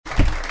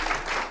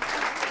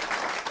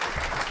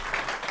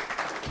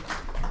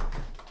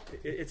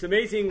It's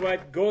amazing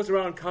what goes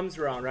around comes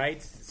around,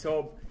 right?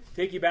 So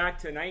take you back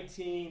to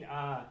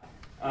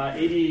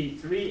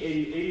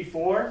 1983,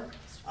 84.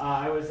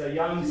 I was a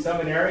young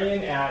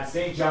seminarian at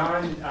St.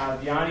 John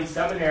Vianney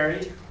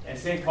Seminary in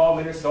St. Paul,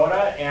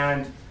 Minnesota,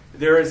 and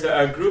there was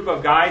a group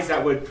of guys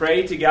that would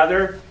pray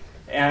together,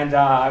 and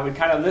I would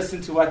kind of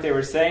listen to what they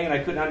were saying, and I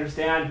couldn't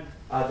understand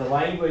the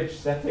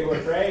language that they were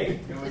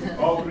praying. It was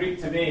all Greek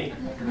to me.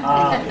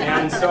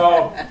 And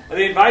so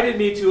they invited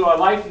me to a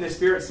Life in the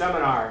Spirit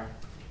seminar.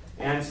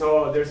 And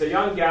so there's a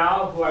young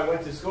gal who I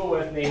went to school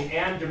with named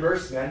Ann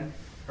Demersman.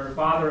 Her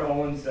father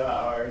owns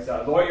or is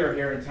a lawyer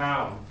here in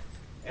town.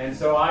 And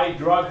so I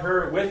drug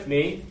her with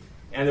me.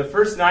 And the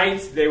first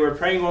night they were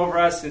praying over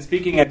us and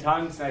speaking in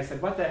tongues. And I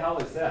said, what the hell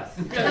is this?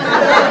 I'm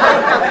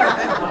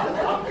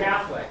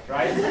Catholic,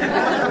 right?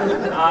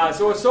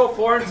 So it was so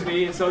foreign to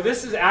me. And so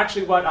this is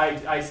actually what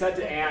I said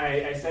to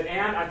Ann. I said,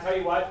 Ann, I'll tell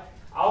you what,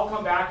 I'll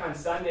come back on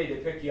Sunday to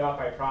pick you up,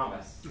 I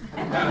promise.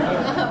 And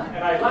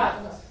I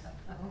left.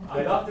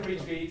 I left the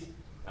retreat.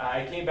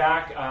 I came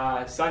back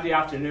Sunday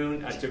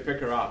afternoon to pick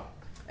her up.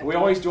 And we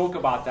always joke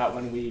about that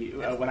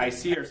when I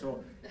see her.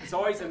 So it's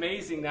always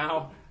amazing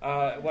now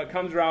what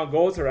comes around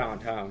goes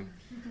around.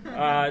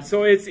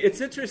 So it's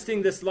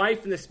interesting, this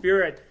Life in the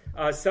Spirit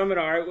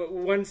seminar.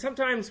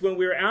 Sometimes when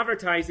we were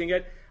advertising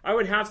it, I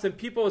would have some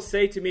people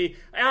say to me,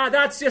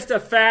 that's just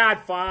a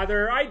fad,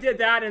 Father. I did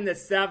that in the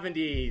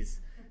 70s.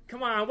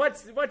 Come on,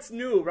 what's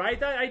new,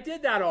 right? I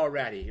did that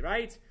already,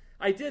 right?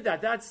 I did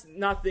that. That's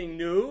nothing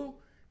new.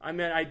 I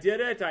mean, I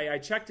did it. I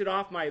checked it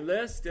off my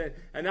list, and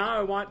now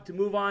I want to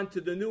move on to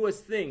the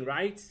newest thing,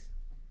 right?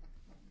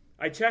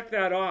 I checked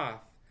that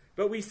off.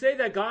 But we say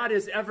that God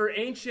is ever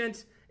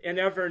ancient and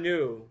ever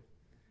new.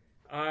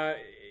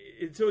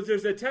 So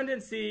there's a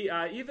tendency,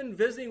 even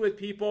visiting with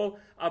people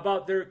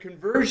about their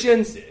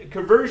conversion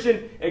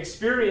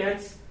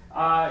experience,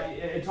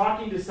 and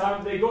talking to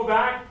some, they go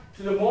back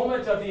to the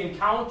moment of the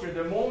encounter,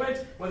 the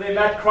moment when they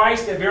met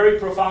Christ in a very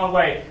profound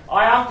way.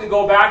 I often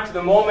go back to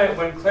the moment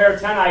when Claire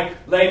Tenai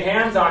laid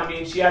hands on me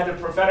and she had the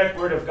prophetic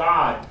word of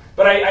God.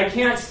 But I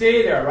can't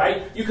stay there,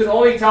 right? You can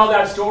only tell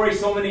that story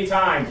so many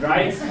times,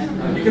 right?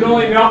 You can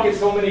only milk it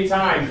so many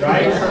times,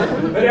 right?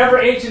 But ever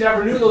ancient,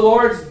 ever new, the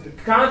Lord's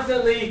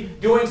constantly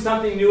doing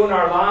something new in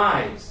our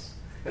lives.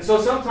 And so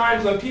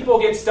sometimes when people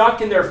get stuck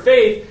in their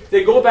faith,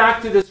 they go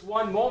back to this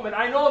one moment.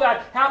 I know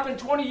that happened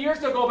 20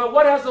 years ago, but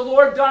what has the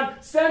Lord done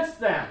since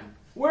then?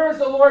 Where is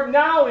the Lord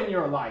now in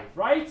your life,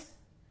 right?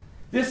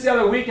 The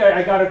other week,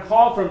 I got a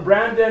call from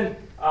Brandon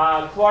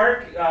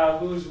Clark,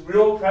 who's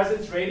Real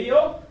Presence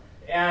Radio,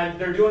 and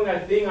they're doing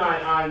that thing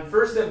on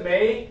 1st of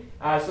May.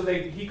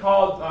 He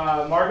called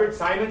Margaret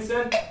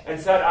Simonson and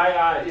said,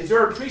 is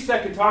there a priest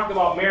that can talk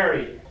about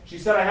Mary? She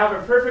said, I have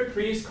a perfect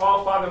priest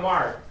called Father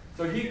Mark.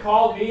 So he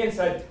called me and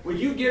said, would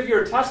you give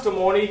your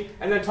testimony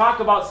and then talk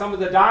about some of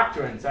the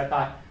doctrines? I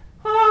thought,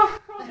 it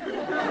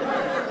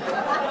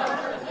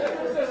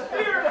was a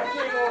fear that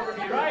came over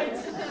me, right?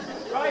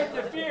 Right,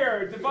 the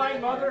fear,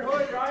 divine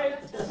motherhood,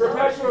 right?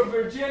 Perpetual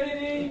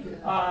virginity,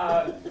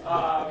 the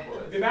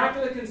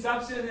Immaculate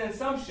Conception and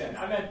Assumption.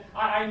 I mean,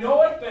 I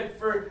know it,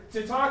 but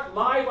to talk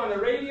live on the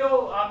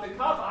radio off the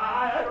cuff,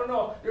 I don't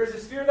know. There was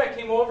this fear that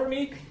came over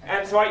me,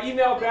 and so I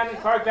emailed Brandon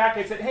Clark back.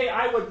 I said, hey,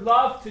 I would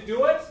love to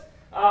do it.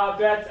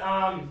 But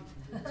I'm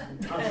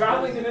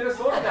traveling to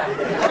Minnesota that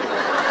day.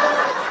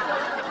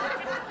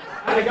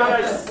 And I got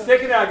a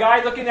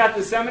guy looking at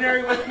the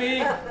seminary with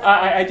me.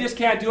 I just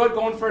can't do it,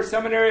 going for a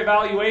seminary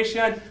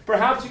evaluation.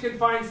 Perhaps you can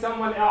find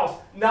someone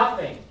else.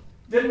 Nothing.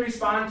 Didn't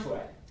respond to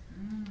it.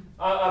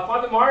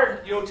 Father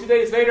Mark, 2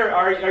 days later,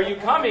 are you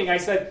coming? I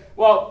said,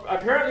 well,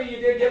 apparently you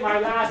did get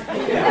my last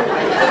email.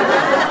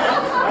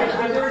 Right?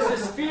 But there was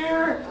this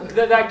fear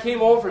that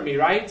came over me,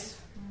 right?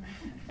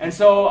 And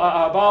so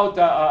about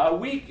a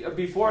week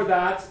before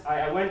that,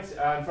 I went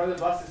in front of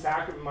the Blessed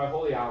Sacrament in my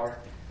holy hour.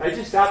 I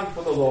just sat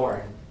before the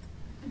Lord.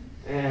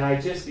 And I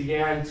just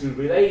began to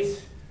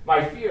relate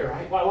my fear.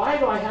 Right? Why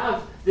do I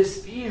have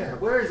this fear?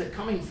 Where is it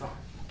coming from?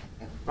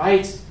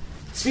 Right?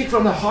 Speak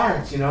from the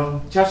heart.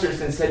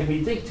 Chesterton said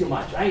we think too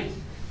much, right?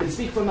 But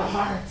speak from the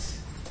heart.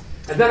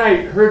 And then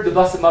I heard the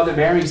Blessed Mother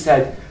Mary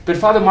said, but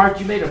Father Mark,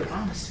 you made a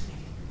promise to me.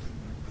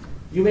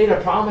 You made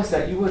a promise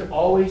that you would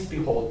always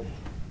behold me.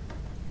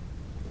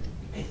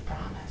 Made a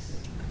promise.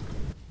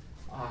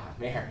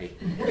 Mary.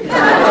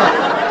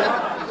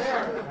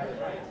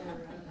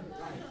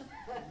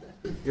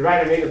 You're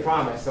right, I made a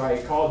promise. So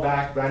I called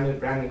back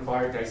Brandon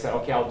Clark. I said,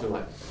 okay, I'll do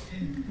it.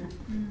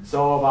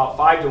 So about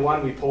 5 to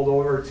 1, we pulled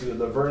over to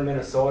Laverne,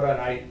 Minnesota,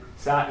 and I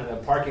sat in the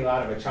parking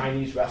lot of a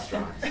Chinese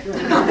restaurant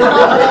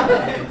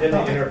and did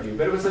the interview.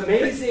 But it was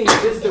amazing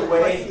just the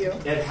way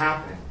it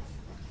happened.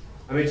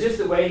 I mean, just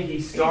the way he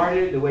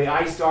started, the way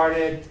I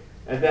started.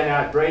 And then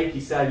at break,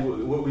 he said,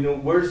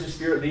 where's the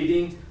Spirit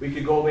leading? We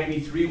could go maybe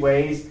 3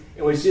 ways.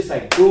 It was just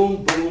like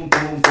boom, boom,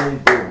 boom, boom,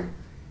 boom.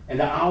 And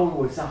the hour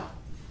was up.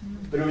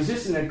 But it was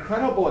just an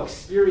incredible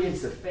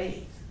experience of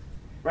faith.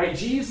 Right?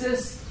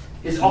 Jesus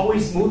is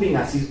always moving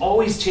us. He's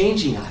always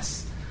changing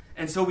us.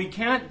 And so we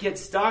can't get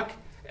stuck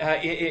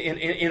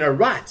in a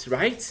rut,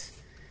 right?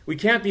 We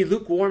can't be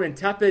lukewarm and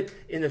tepid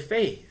in the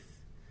faith.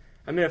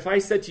 I mean, if I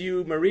said to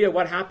you, Maria,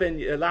 what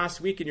happened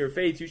last week in your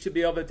faith, you should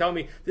be able to tell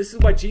me, this is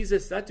what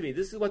Jesus said to me.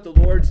 This is what the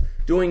Lord's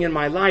doing in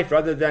my life,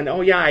 rather than,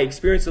 oh yeah, I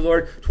experienced the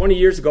Lord 20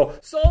 years ago.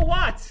 So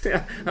what?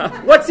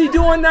 What's he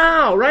doing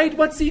now, right?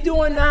 What's he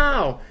doing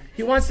now?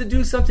 He wants to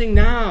do something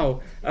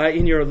now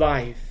in your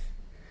life.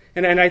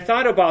 And I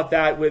thought about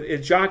that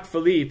with Jacques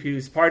Philippe,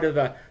 who's part of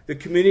the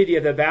community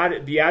of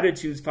the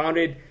Beatitudes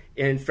founded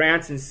in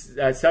France in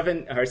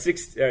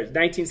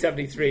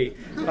 1973.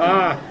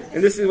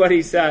 And this is what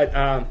he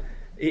said.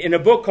 In a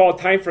book called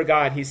Time for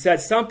God, he said,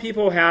 some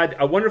people had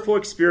a wonderful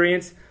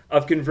experience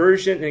of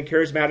conversion and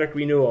charismatic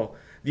renewal.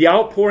 The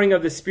outpouring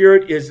of the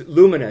Spirit is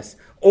luminous,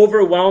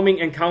 overwhelming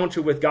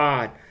encounter with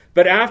God.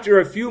 But after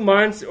a few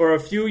months or a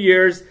few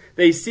years,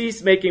 they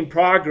cease making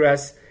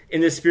progress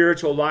in the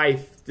spiritual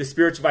life, the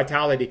spiritual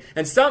vitality.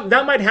 And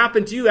that might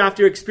happen to you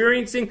after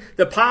experiencing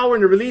the power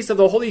and the release of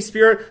the Holy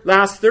Spirit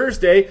last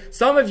Thursday.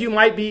 Some of you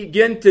might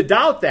begin to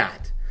doubt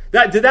that.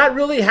 Did that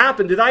really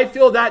happen? Did I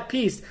feel that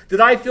peace? Did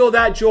I feel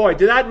that joy?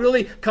 Did that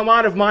really come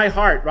out of my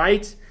heart,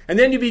 right? And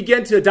then you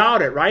begin to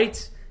doubt it,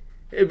 right?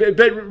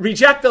 But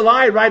reject the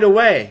lie right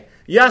away.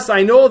 Yes,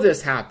 I know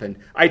this happened.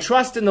 I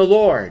trust in the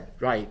Lord,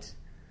 right?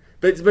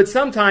 But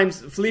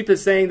sometimes Philippe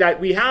is saying that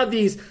we have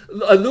these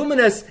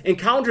luminous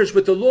encounters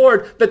with the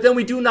Lord, but then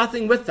we do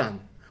nothing with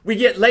them. We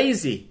get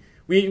lazy.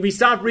 We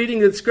stop reading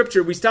the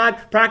Scripture. We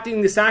stop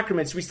practicing the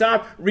sacraments. We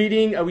stop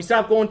reading. We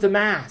stop going to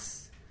Mass.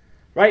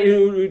 Right?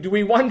 Do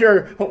we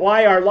wonder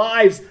why our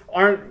lives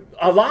aren't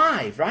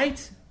alive,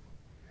 right?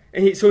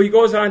 And so he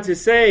goes on to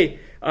say,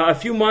 a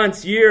few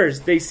months, years,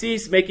 they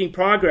cease making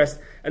progress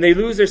and they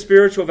lose their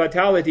spiritual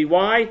vitality.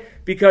 Why?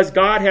 Because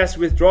God has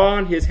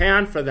withdrawn his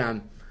hand from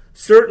them.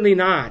 Certainly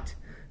not.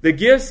 The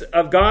gifts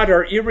of God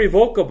are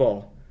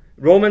irrevocable.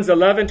 Romans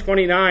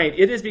 11:29.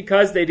 It is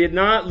because they did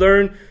not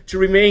learn to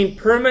remain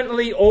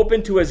permanently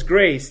open to his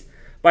grace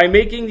by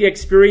making the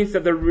experience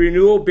of the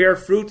renewal bear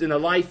fruit in the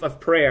life of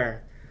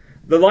prayer.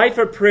 The life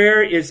of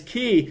prayer is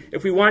key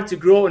if we want to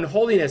grow in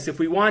holiness, if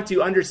we want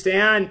to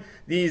understand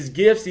these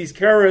gifts, these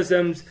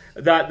charisms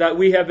that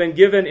we have been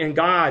given in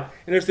God.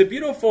 And there's a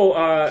beautiful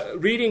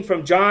reading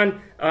from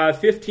John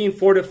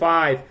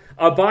 15:4-5.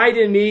 Abide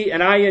in me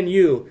and I in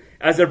you.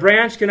 As a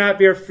branch cannot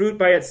bear fruit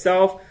by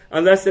itself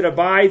unless it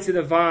abides in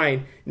the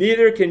vine,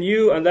 neither can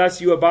you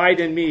unless you abide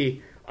in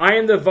me. I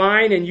am the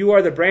vine and you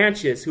are the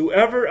branches.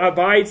 Whoever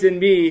abides in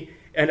me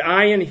and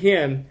I in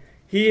him,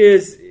 he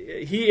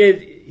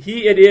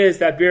it is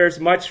that bears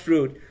much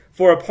fruit.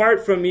 For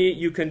apart from me,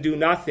 you can do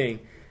nothing.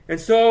 And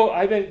so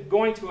I've been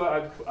going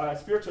to a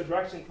spiritual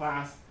direction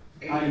class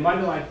in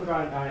Mundelein, put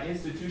on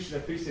Institution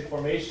of Priesthood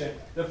Formation.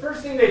 The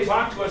first thing they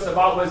talked to us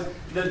about was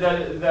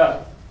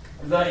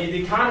the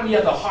economy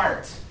of the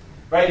heart.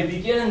 Right? It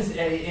begins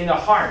in the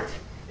heart.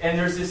 And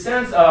there's this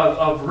sense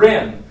of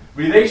RIM,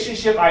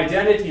 relationship,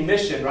 identity,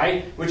 mission,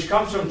 right? Which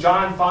comes from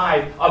John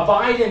 5.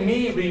 Abide in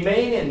me,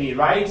 remain in me,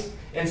 right?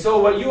 And so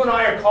what you and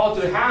I are called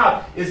to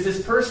have is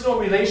this personal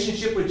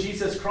relationship with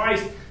Jesus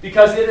Christ,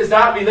 because it is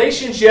that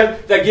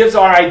relationship that gives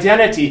our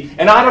identity.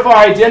 And out of our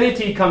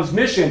identity comes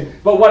mission.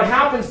 But what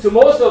happens to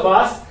most of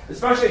us,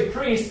 especially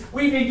priests,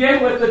 we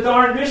begin with the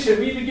darn mission.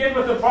 We begin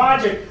with the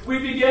project. We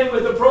begin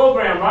with the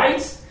program,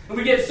 right? And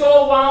we get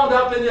so wound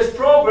up in this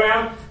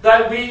program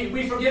that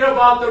we forget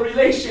about the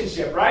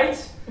relationship, right?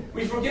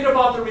 We forget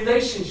about the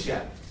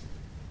relationship.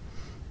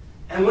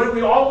 And when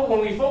we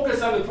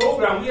focus on the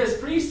program, we as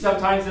priests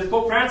sometimes, as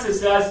Pope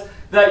Francis says,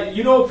 that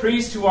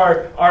priests who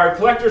are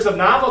collectors of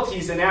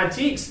novelties and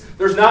antiques,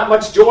 there's not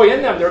much joy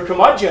in them. They're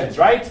curmudgeons,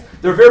 right?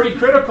 They're very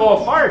critical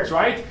of heart,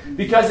 right?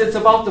 Because it's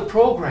about the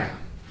program.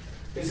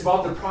 It's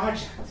about the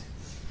project.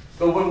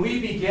 But when we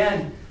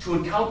begin to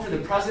encounter the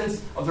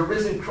presence of the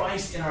risen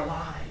Christ in our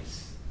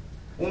lives,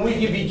 when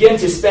we begin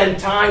to spend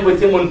time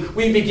with him, when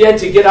we begin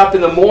to get up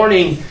in the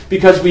morning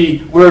because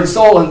we're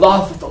so in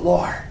love with the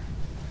Lord,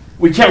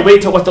 we can't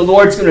wait till what the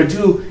Lord's going to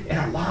do in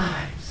our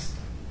lives.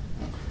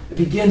 It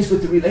begins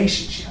with the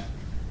relationship.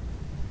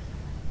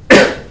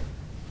 I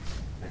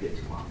get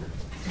too long.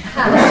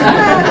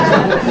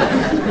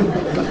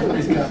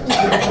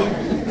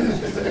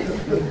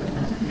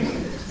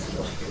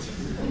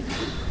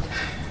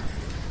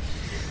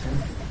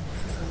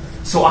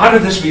 So out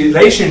of this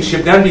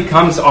relationship then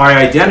becomes our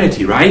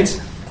identity, right?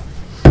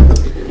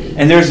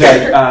 And there's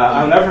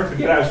I'll never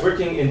forget, I was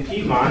working in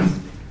Piedmont,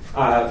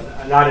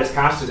 not as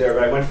pastor there,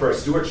 but I went for a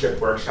stewardship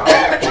workshop.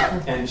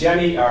 And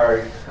Jackie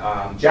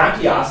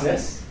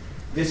Osnes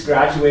just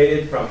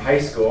graduated from high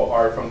school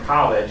or from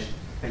college,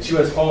 and she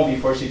was home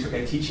before she took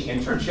a teaching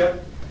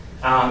internship.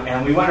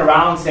 And we went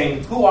around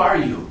saying, "Who are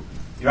you?"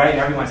 Right? And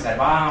everyone said,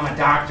 "Well, I'm a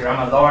doctor,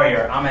 I'm a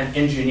lawyer, I'm an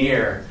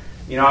engineer,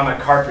 I'm a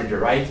carpenter,"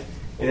 right?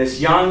 And this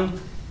young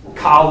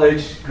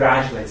college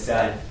graduate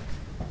said,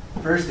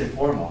 "First and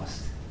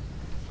foremost,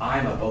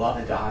 I'm a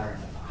beloved daughter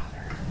of the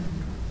Father."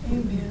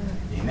 Amen.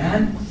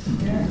 Amen?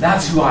 Yeah.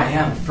 That's who I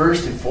am,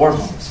 first and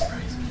foremost.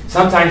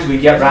 Sometimes we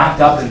get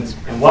wrapped up in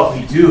what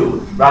we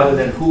do rather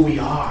than who we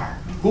are,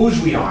 whose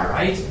we are,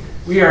 right?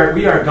 We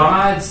are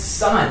God's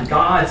son,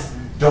 God's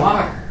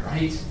daughter,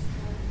 right?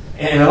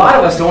 And a lot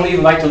of us don't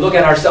even like to look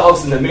at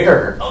ourselves in the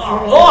mirror.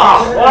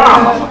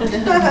 Wow,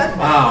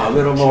 a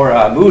little more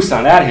mousse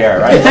on that hair,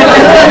 right?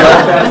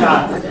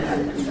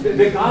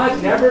 But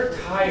God never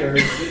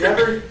tires.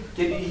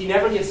 He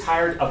never gets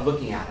tired of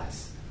looking at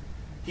us.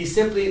 He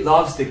simply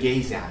loves to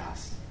gaze at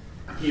us.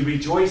 He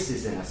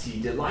rejoices in us. He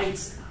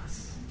delights in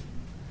us.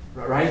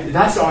 Right?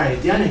 That's our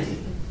identity.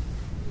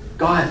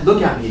 God,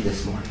 look at me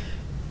this morning.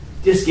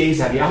 Just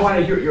gaze at me. I want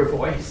to hear your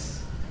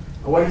voice.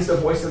 What does the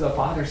voice of the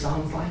Father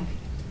sound like?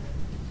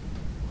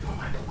 Oh,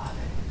 my beloved,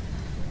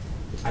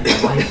 I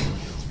delight in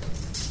you.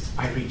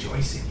 I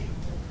rejoice in you.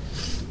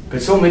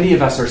 But so many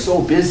of us are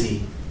so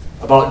busy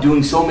about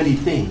doing so many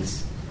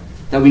things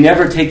that we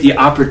never take the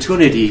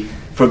opportunity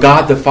for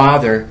God the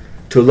Father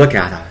to look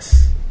at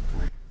us.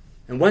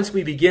 And once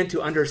we begin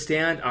to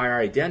understand our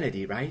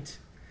identity, right?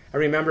 I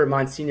remember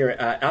Monsignor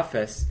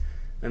Ephes,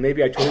 and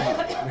maybe I told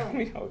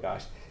you. Oh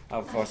gosh,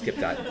 I'll skip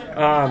that.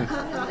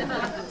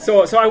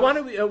 So I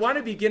want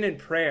to begin in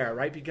prayer,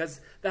 right? Because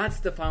that's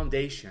the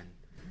foundation.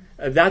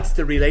 That's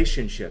the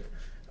relationship.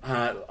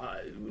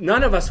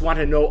 None of us want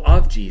to know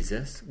of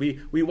Jesus.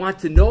 We want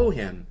to know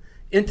him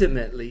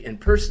intimately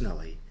and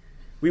personally.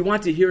 We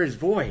want to hear his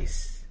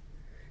voice.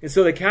 And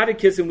so the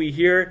catechism, we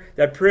hear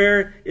that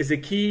prayer is a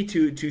key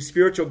to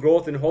spiritual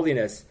growth and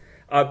holiness.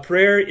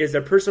 Prayer is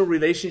a personal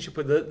relationship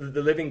with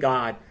the living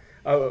God.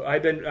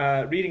 I've been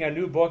reading a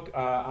new book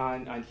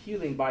on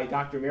healing by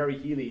Dr. Mary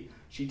Healy.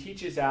 She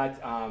teaches at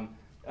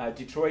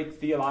Detroit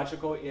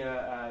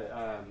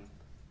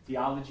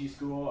Theology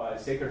School,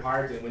 Sacred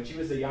Heart. And when she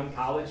was a young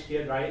college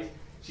kid, right,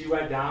 she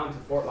went down to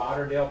Fort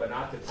Lauderdale, but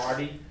not to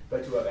party,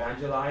 but to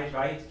evangelize,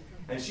 right?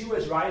 And she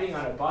was riding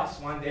on a bus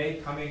one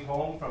day, coming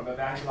home from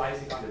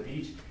evangelizing on the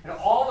beach, and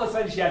all of a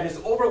sudden she had this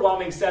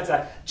overwhelming sense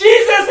that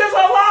Jesus is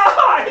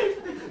alive!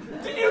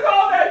 Did you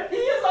know that? He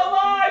is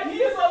alive! He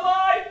is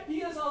alive!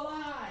 He is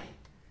alive!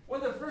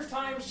 One of the first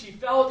times she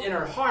felt in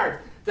her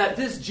heart that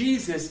this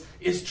Jesus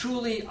is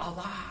truly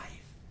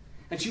alive.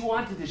 And she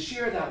wanted to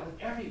share that with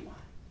everyone.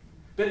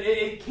 But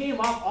it came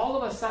up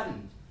all of a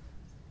sudden,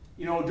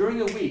 during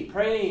the week,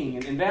 praying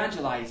and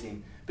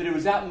evangelizing. But it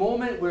was that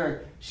moment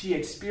where she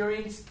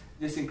experienced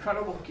this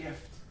incredible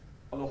gift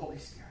of the Holy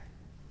Spirit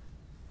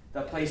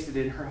that placed it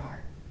in her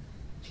heart.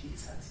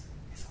 Jesus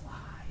is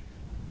alive.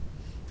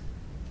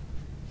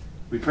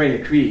 We pray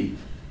the creed,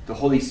 the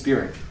Holy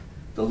Spirit,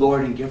 the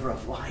Lord and giver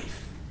of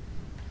life.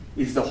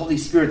 It is the Holy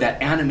Spirit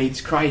that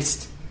animates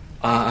Christ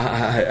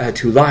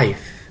to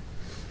life.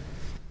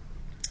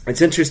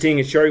 It's interesting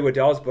in Sherry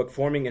Waddell's book,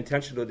 Forming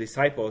Intentional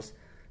Disciples,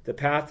 The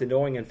Path to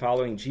Knowing and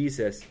Following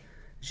Jesus,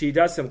 she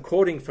does some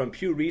quoting from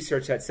Pew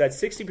Research that said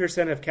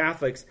 60% of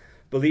Catholics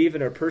believe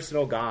in a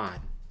personal God.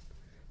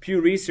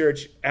 Pew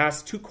Research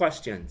asked two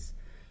questions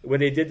when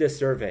they did this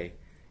survey.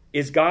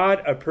 Is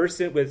God a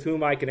person with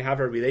whom I can have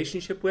a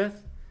relationship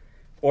with?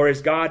 Or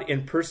is God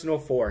in personal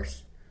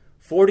force?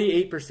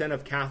 48%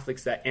 of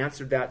Catholics that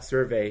answered that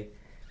survey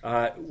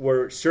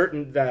were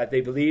certain that they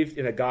believed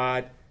in a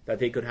God that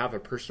they could have a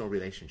personal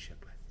relationship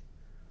with.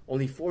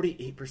 Only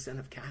 48%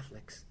 of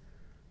Catholics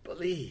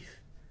believe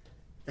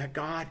that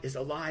God is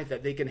alive,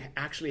 that they can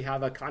actually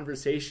have a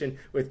conversation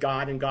with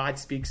God and God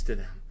speaks to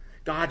them.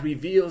 God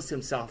reveals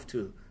himself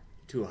to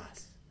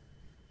us.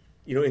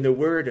 In the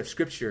word of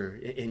Scripture,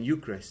 in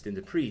Eucharist, in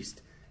the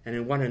priest, and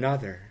in one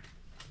another.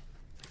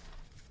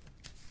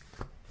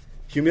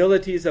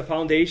 Humility is the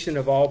foundation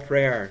of all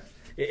prayer.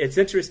 It's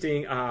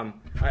interesting.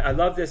 I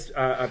love this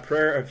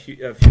prayer of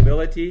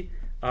humility.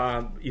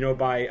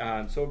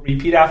 So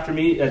repeat after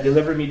me,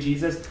 deliver me,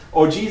 Jesus.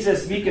 Oh,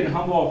 Jesus, meek and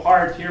humble of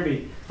heart, hear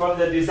me. From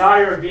the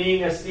desire of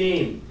being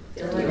esteemed.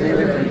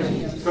 Deliver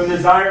me. From the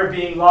desire of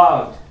being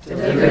loved.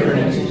 Deliver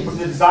me. From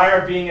the desire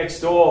of being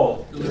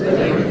extolled.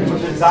 Deliver me. From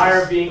the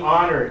desire of being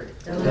honored.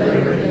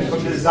 Deliver me.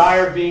 From the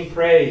desire of being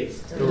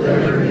praised.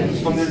 Deliver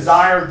me. From the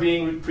desire of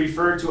being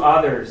preferred to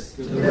others.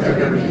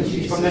 Deliver me,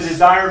 Jesus. From the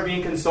desire of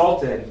being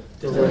consulted.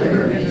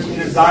 Deliver me. From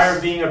the desire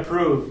of being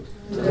approved.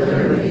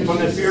 Deliver me, from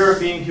the fear of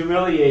being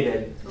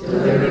humiliated.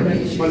 Deliver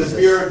me, from the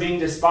fear of being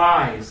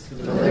despised.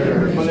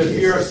 Deliver me, from the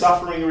fear of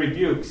suffering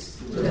rebukes.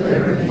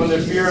 Deliver me, from the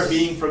fear of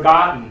being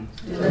forgotten.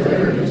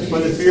 Deliver me,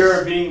 from the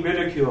fear of being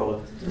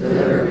ridiculed.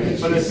 Deliver me,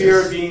 from the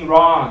fear of being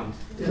wronged.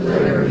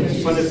 Deliver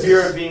me, from the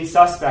fear of being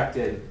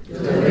suspected.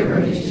 Deliver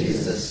me,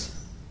 Jesus.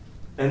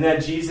 And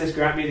then, Jesus,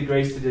 grant me the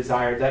grace to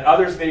desire that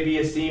others may be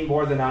esteemed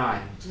more than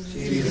I.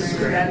 Jesus,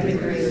 grant me the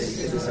grace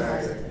to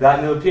desire that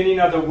in the opinion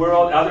of the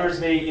world others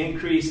may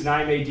increase and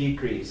I may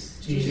decrease.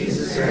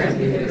 Jesus, grant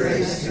me the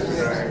grace to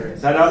desire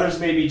that others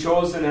may be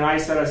chosen and I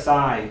set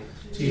aside.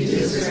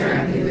 Jesus,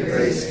 grant me the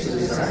grace to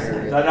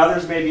desire that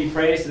others may be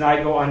praised and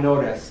I go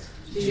unnoticed.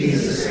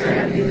 Jesus,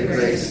 grant me the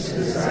grace to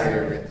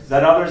desire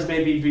that others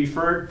may be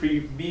referred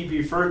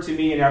to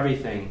me in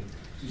everything.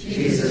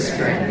 Jesus,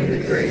 grant me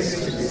the grace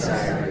to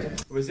desire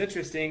it. It was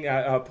interesting.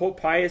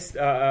 Pope Pius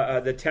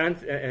X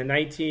in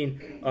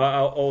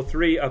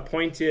 1903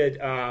 appointed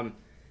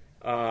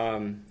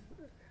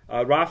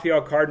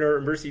Raphael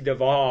Cardinal Mercy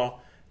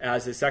Duval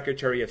as the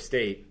Secretary of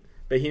State,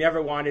 but he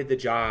never wanted the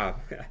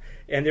job.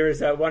 And there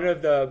was one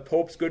of the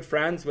Pope's good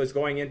friends was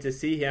going in to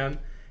see him,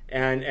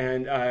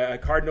 and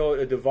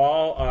Cardinal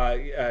Duval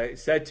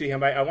said to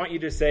him, I want you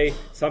to say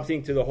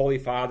something to the Holy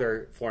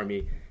Father for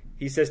me.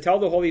 He says, tell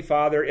the Holy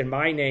Father in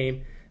my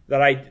name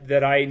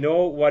that I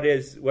know what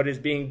is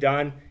being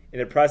done in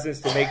the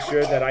presence to make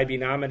sure that I be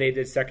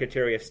nominated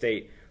Secretary of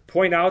State.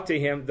 Point out to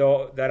him,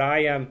 though, that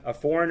I am a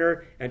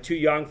foreigner and too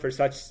young for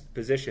such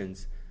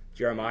positions.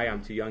 Jeremiah,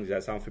 I'm too young. Does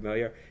that sound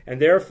familiar?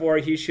 And therefore,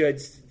 he should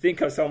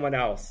think of someone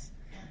else.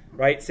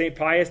 Right? St.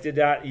 Pius did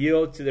not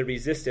yield to the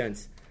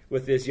resistance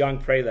with this young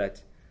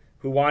prelate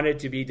who wanted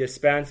to be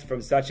dispensed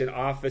from such an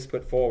office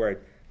put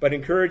forward, but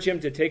encouraged him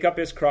to take up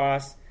his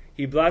cross.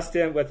 He blessed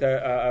him with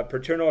a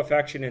paternal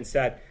affection and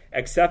said,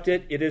 accept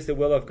it, it is the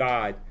will of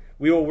God.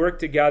 We will work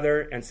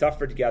together and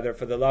suffer together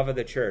for the love of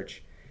the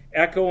church.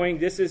 Echoing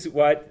this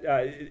way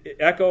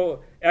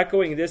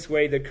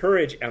the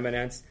courage,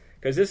 Eminence,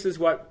 because this is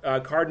what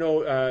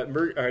Cardinal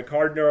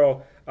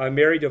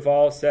Mary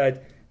Duval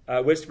said,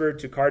 whispered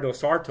to Cardinal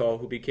Sarto,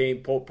 who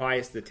became Pope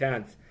Pius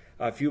X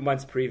a few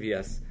months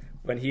previous,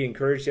 when he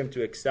encouraged him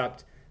to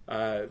accept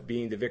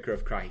being the Vicar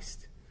of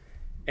Christ.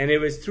 And it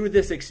was through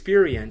this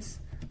experience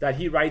that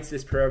he writes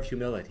this prayer of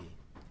humility,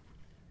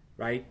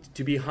 right?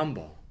 To be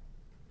humble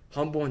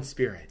in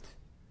spirit.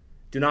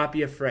 Do not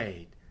be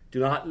afraid. Do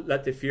not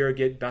let the fear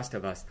get best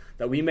of us,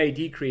 that we may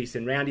decrease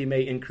and Randy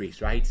may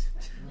increase, right?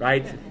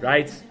 Right?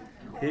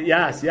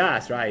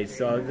 Yes, right.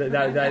 So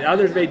that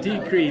others may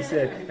decrease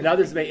and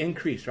others may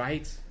increase,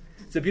 right?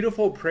 It's a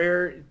beautiful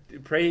prayer,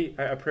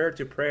 a prayer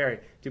to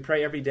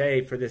pray every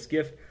day for this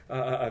gift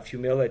of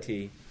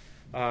humility.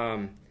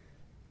 So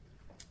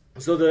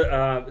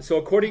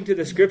according to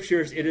the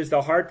scriptures, it is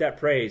the heart that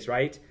prays,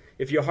 right?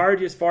 If your heart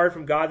is far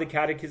from God, the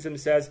Catechism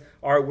says,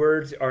 our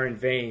words are in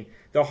vain.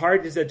 The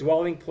heart is a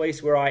dwelling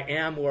place where I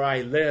am, where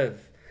I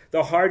live.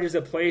 The heart is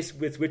a place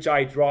with which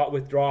I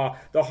withdraw.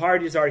 The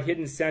heart is our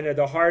hidden center.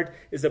 The heart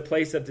is a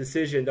place of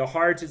decision. The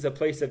heart is a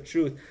place of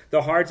truth.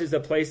 The heart is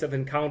a place of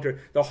encounter.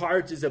 The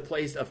heart is a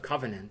place of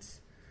covenants.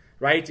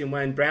 Right? And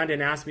when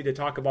Brandon asked me to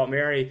talk about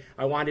Mary,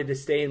 I wanted to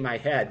stay in my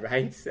head,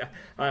 right?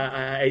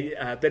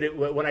 But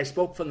when I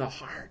spoke from the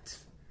heart,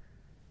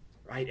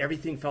 right,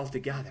 everything fell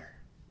together.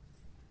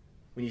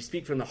 When you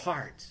speak from the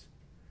heart,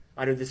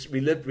 out of this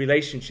relived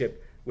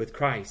relationship with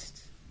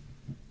Christ.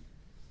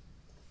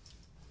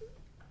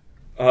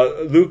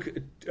 Luke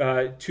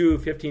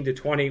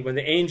 2:15-20, when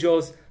the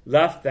angels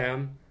left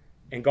them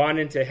and gone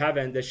into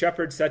heaven, the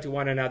shepherds said to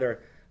one another,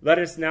 let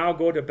us now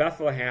go to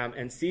Bethlehem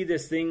and see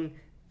this thing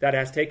that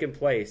has taken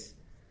place,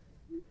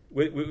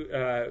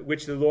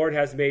 which the Lord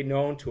has made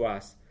known to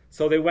us.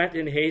 So they went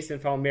in haste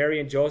and found Mary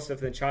and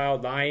Joseph and the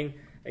child lying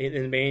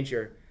in the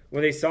manger.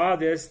 When they saw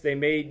this, they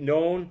made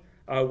known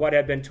what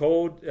had been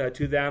told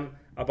to them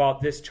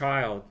about this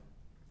child.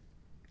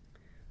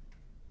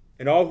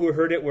 And all who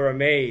heard it were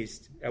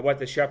amazed at what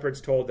the shepherds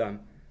told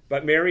them.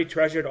 But Mary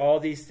treasured all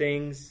these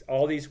things,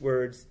 all these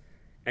words,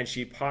 and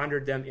she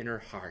pondered them in her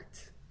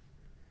heart.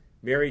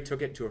 Mary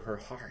took it to her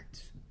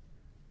heart.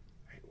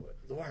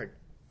 Lord,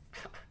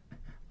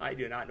 I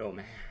do not know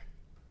man.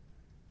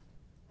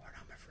 Lord,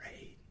 I'm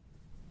afraid.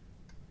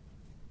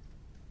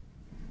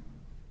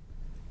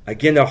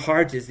 Again, the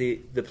heart is the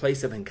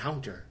place of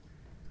encounter.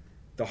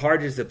 The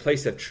heart is the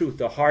place of truth.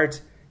 The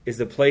heart is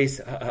the place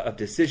of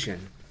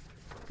decision.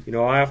 You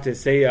know, I often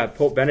say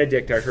Pope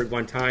Benedict, I heard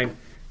one time,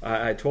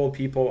 I told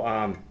people,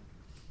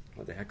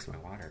 what the heck's my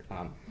water?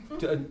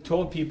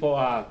 Told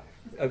people,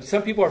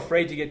 some people are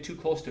afraid to get too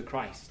close to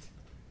Christ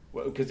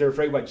because they're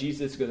afraid what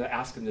Jesus is going to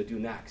ask them to do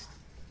next.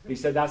 He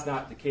said that's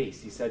not the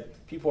case. He said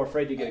people are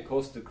afraid to get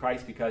close to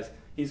Christ because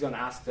he's going to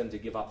ask them to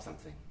give up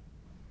something.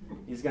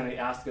 He's going to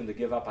ask them to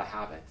give up a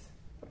habit,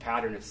 a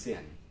pattern of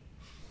sin,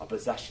 a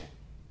possession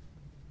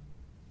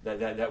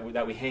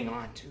that we hang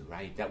on to,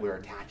 right? That we're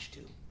attached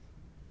to.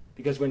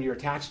 Because when you're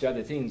attached to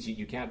other things,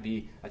 you can't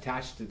be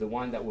attached to the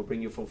one that will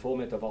bring you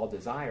fulfillment of all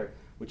desire,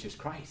 which is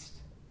Christ.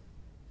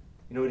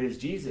 You know, it is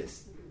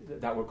Jesus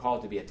that we're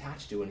called to be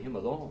attached to, and him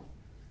alone.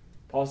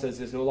 Paul says,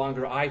 it's no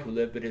longer I who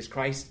live, but it's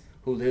Christ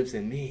who lives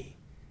in me.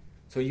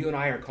 So you and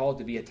I are called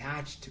to be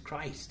attached to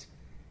Christ.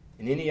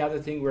 And any other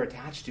thing we're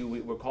attached to,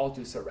 we're called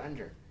to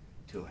surrender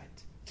to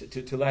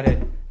it, to let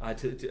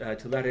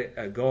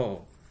it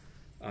go.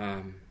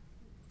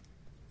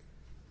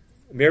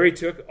 Mary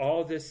took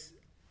all this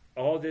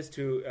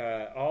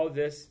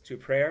to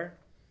prayer.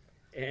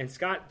 And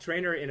Scott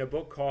Trainer, in a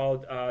book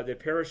called The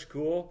Parish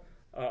School,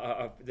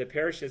 the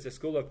parish is a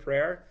school of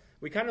prayer.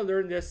 We kind of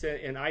learned this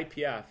in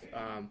IPF.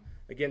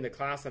 Again, the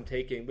class I'm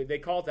taking, but they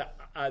call it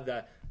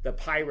the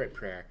pirate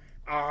prayer.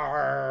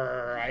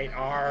 All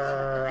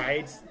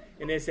right.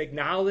 And it's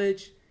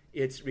acknowledge,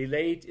 it's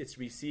relate, it's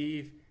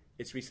receive,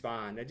 it's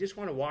respond. I just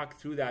want to walk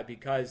through that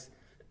because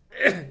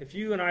if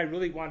you and I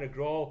really want to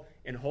grow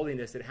in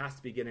holiness, it has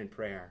to begin in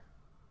prayer.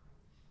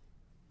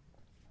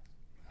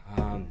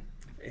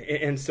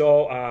 And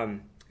so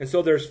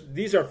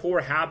these are 4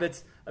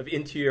 habits of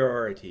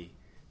interiority.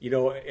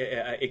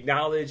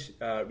 acknowledge,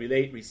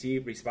 relate,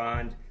 receive,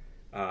 respond.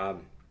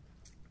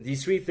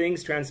 These three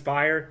things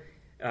transpire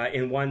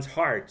in one's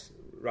heart,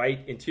 right?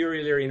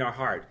 Interiorly in our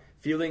heart.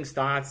 Feelings,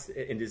 thoughts,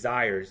 and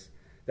desires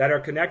that are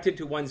connected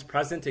to one's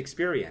present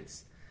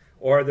experience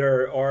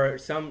or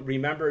some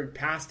remembered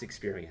past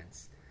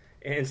experience.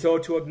 And so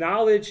to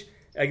acknowledge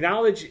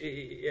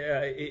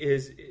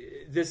is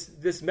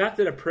this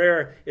method of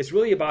prayer is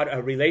really about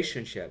a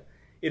relationship.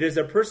 It is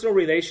a personal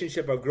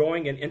relationship of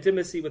growing in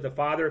intimacy with the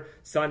Father,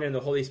 Son, and the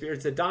Holy Spirit.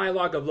 It's a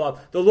dialogue of love.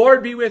 The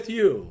Lord be with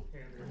you.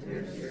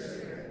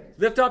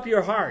 Lift up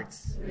your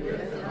hearts.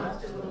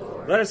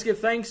 Let us give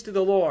thanks to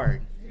the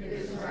Lord.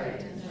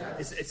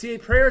 See,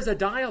 prayer is a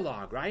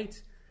dialogue, right?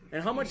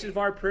 And how much of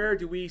our prayer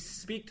do we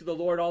speak to the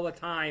Lord all the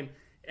time,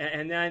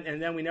 and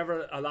then we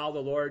never allow the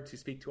Lord to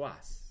speak to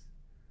us?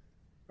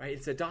 Right?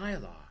 It's a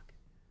dialogue,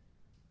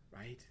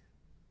 right?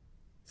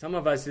 Some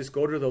of us just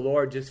go to the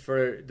Lord just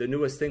for the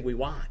newest thing we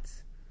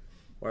want,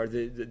 or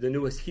the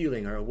newest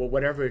healing, or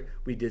whatever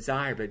we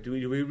desire. But do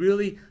we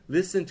really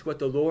listen to what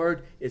the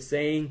Lord is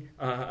saying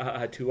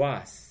to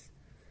us?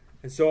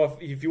 And so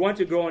if you want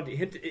to grow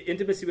into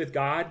intimacy with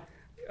God,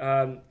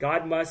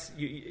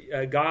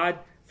 God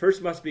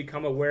first must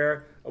become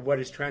aware of what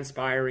is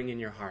transpiring in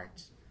your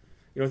heart.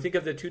 Think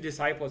of the two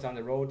disciples on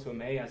the road to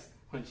Emmaus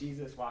when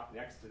Jesus walked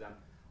next to them.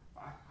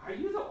 Are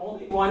you the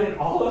only one in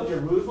all of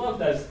Jerusalem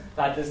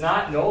that does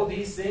not know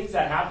these things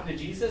that happened to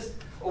Jesus?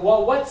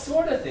 Well, what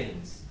sort of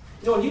things?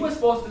 He was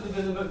supposed to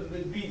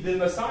be the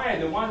Messiah,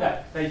 the one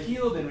that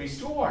healed and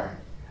restored.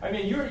 I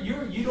mean,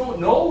 you don't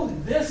know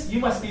this. You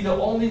must be the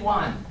only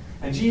one.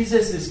 And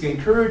Jesus is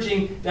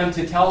encouraging them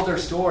to tell their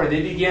story.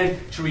 They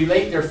begin to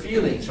relate their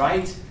feelings,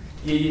 right?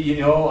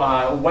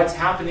 What's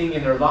happening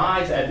in their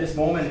lives at this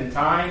moment in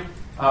time,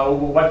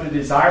 what the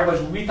desire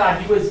was. We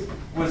thought he was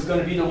going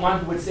to be the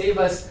one who would save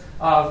us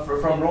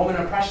from Roman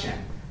oppression,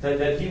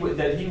 that he would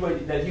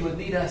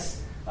lead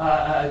us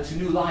to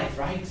new life,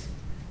 right?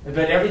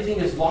 But everything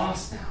is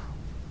lost now,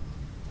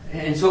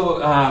 and so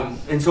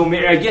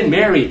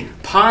Mary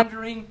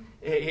pondering,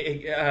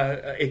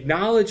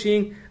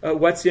 acknowledging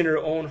what's in her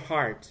own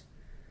heart.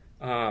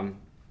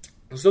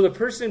 So the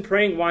person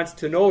praying wants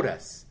to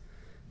notice,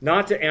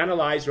 not to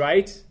analyze,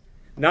 right?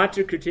 Not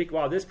to critique.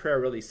 Wow, this prayer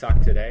really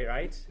sucked today,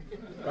 right?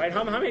 Right?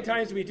 How many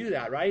times do we do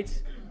that,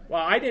 right?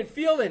 Well, I didn't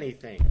feel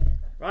anything.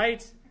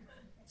 Right?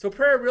 So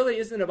prayer really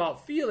isn't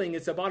about feeling,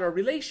 it's about our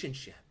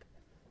relationship.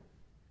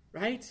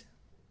 Right?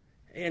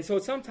 And so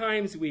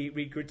sometimes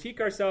we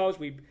critique ourselves,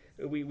 we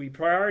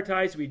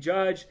prioritize, we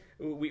judge,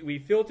 we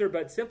filter,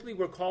 but simply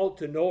we're called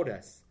to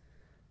notice.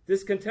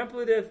 This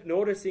contemplative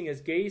noticing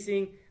is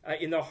gazing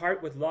in the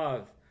heart with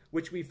love,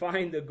 which we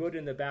find the good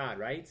and the bad,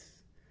 right?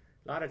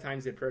 A lot of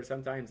times in prayer,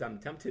 sometimes I'm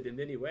tempted in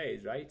many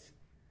ways, right?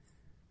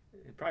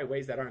 In probably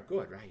ways that aren't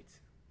good, right?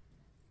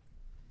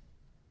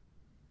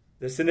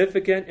 The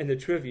significant and the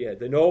trivia,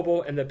 the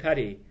noble and the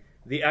petty,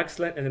 the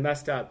excellent and the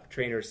messed up,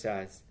 Trainer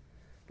says.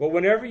 But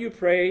whenever you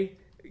pray,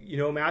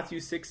 Matthew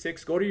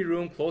 6:6, go to your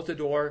room, close the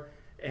door,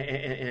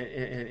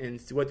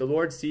 and what the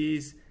Lord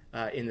sees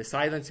in the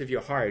silence of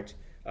your heart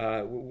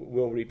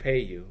will repay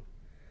you.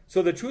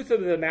 So the truth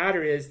of the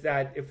matter is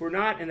that if we're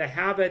not in the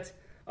habit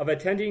of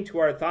attending to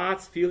our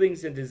thoughts,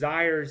 feelings, and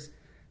desires,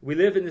 we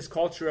live in this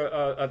culture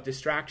of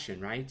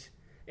distraction, right?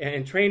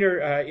 And Trainer,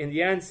 in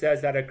the end,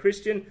 says that a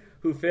Christian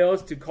who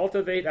fails to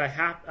cultivate a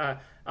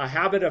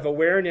habit of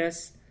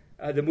awareness,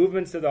 the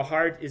movements of the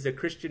heart, is a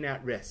Christian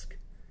at risk.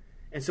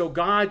 And so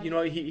God,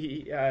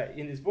 he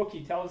in his book,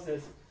 he tells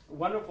this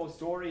wonderful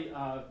story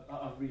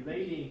of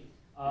relating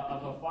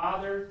of a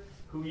father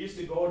who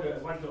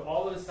went to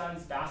all of his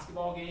sons'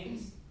 basketball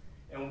games.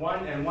 And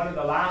one of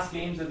the last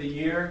games of the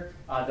year,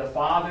 the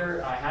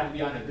father had to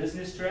be on a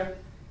business trip,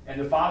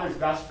 and the father's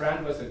best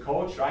friend was the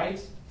coach,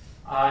 right?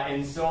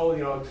 And so,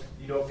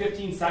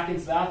 15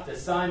 seconds left. The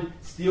son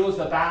steals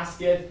the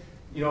basket,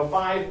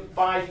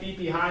 5 feet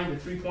behind the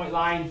three-point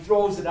line,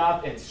 throws it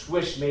up, and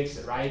swish makes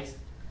it, right?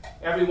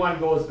 Everyone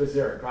goes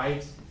berserk,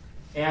 right?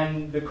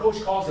 And the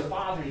coach calls the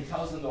father, and he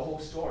tells him the whole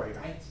story,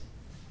 right?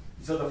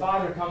 So the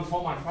father comes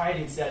home on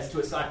Friday and says to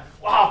his son,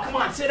 wow, come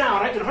on, sit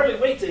down. I can hardly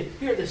wait to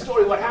hear the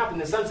story, what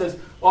happened. The son says,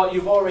 well,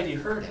 you've already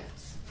heard it.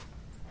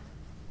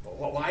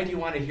 Well, why do you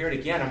want to hear it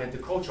again? I mean, the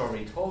coach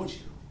already told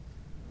you.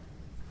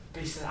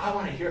 But he said, I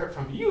want to hear it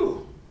from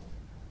you.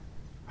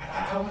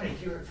 I want to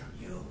hear it from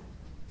you.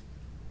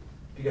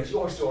 Because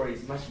your story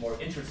is much more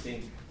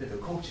interesting than the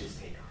coach's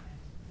take on it.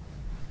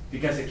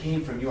 Because it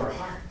came from your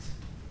heart.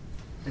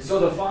 And so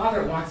the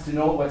Father wants to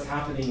know what's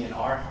happening in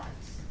our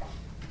hearts.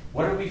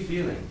 What are we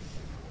feeling?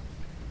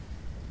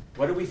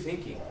 What are we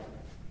thinking?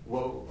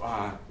 Well,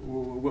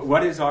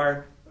 what is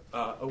our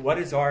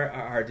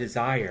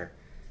desire?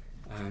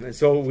 And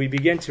so we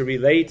begin to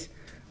relate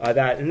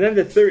that, and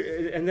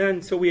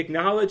then so we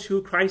acknowledge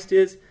who Christ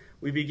is.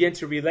 We begin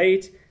to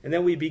relate, and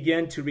then we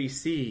begin to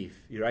receive.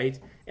 Right?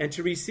 And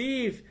to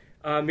receive,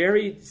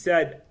 Mary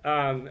said,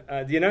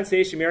 the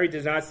Annunciation. Mary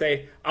does not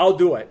say, "I'll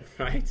do it."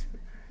 Right?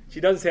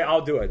 She doesn't say,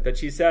 "I'll do it," but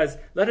she says,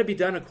 "Let it be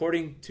done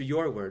according to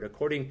your word,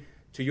 according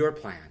to your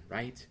plan,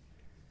 right?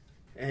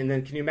 And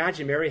then can you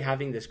imagine Mary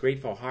having this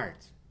grateful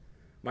heart?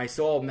 My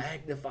soul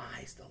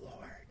magnifies the Lord.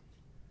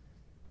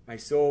 My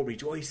soul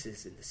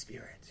rejoices in the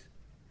Spirit.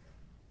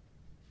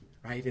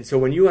 Right? And so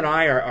when you and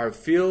I are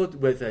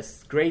filled with a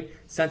great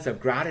sense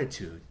of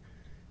gratitude,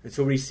 and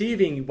so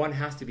receiving, one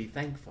has to be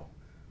thankful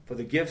for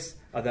the gifts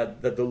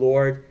that the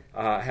Lord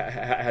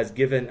has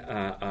given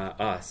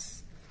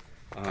us.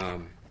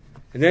 And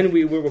then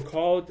we were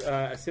called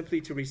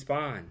simply to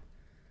respond.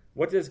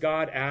 What does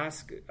God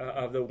ask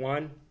of the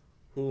one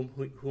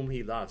whom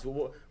he loves?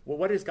 Well,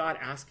 what is God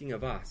asking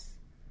of us?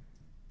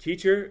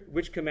 Teacher,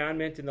 which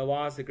commandment in the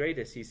law is the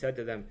greatest? He said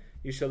to them,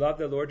 you shall love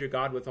the Lord your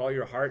God with all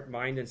your heart,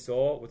 mind, and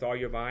soul, with all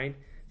your mind.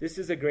 This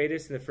is the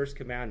greatest and the first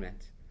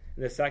commandment.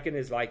 And the second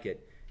is like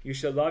it. You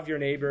shall love your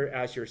neighbor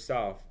as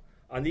yourself.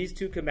 On these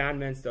two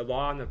commandments, the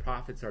law and the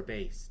prophets are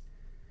based.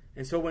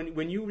 And so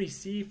when you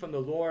receive from the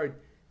Lord,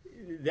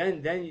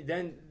 then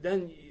the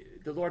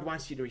Lord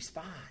wants you to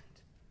respond.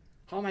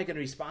 How am I going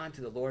to respond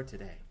to the Lord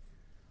today?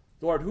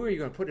 Lord, who are you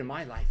going to put in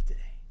my life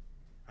today?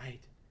 Right?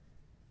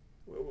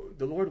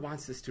 The Lord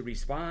wants us to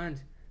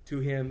respond to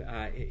him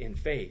in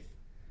faith.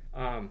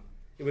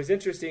 It was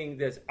interesting,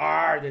 this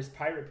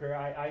pirate prayer.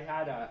 I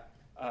had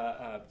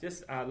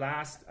just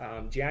last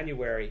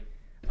January.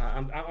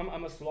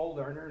 I'm a slow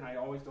learner, and I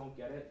always don't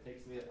get it. It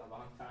takes me a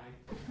long time.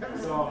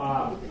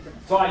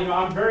 So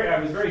I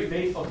was very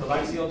faithful to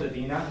Lexio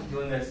Divina,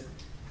 doing this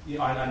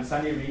on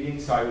Sunday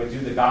reading. So I would do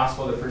the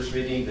Gospel, the first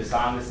reading, the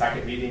Psalm, the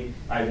second reading.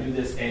 I would do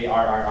this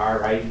ARRR,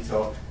 right?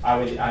 So I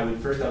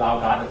would first allow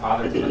God the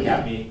Father to look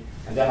at me,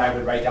 and then I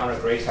would write down a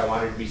grace I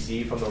wanted to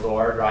receive from the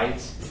Lord, right?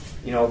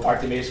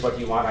 Bartimaeus, what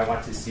do you want? I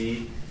want to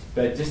see.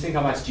 But just think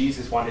how much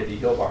Jesus wanted to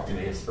heal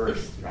Bartimaeus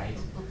first, right?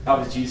 That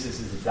was Jesus'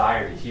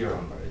 desire to heal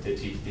him, or to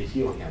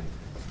heal him.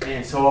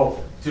 And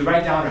so to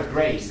write down a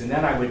grace, and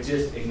then I would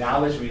just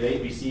acknowledge,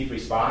 relate, receive,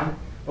 respond.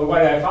 But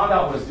what I found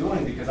out was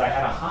doing, because I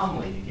had a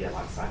homily to give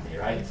on Sunday,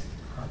 right?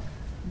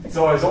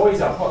 So it was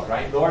always a hook,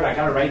 right? Lord, I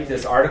got to write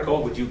this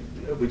article. Would you?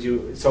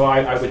 So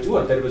I would do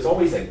it, but it was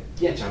always a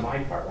gitch on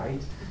my part,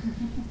 right?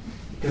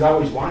 Because I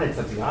always wanted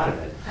something out of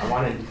it. I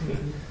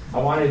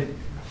wanted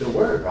the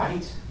word,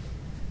 right?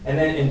 And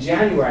then in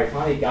January, I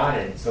finally got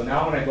it. So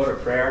now when I go to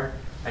prayer,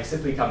 I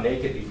simply come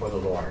naked before the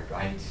Lord,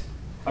 right?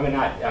 Right?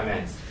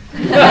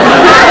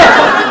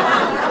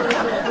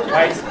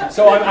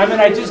 So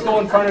I just go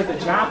in front of the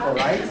chapel,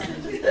 right?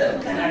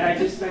 And I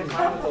just spend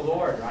time with the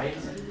Lord, right?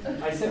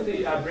 I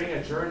simply bring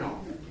a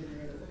journal.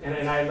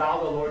 And I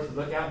allow the Lord to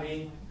look at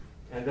me.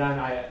 And then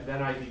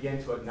I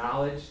begin to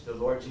acknowledge the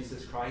Lord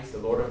Jesus Christ, the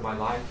Lord of my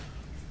life,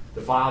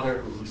 the Father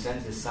who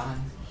sends his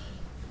Son,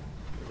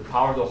 the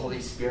power of the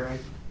Holy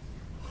Spirit.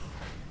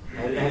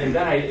 And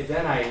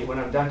then I when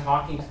I'm done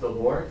talking to the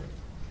Lord,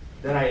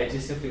 then I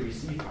just simply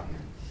receive from him.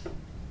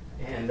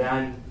 And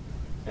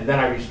then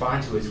I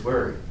respond to his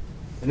word.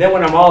 And then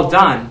when I'm all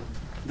done,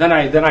 then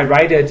I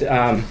write it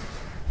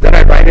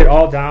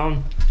all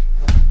down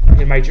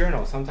in my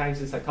journal.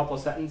 Sometimes it's a couple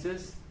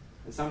sentences,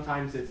 and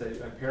sometimes it's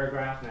a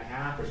paragraph and a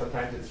half, or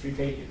sometimes it's 3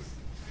 pages.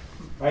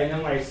 Right? And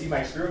then when I see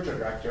my spiritual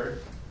director,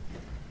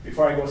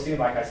 before I go see him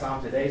like I saw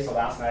him today, so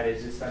last night I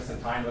just spent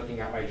some time looking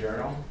at my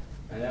journal.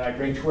 And then I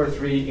bring 2 or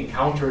 3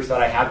 encounters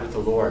that I had with the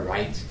Lord,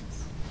 right?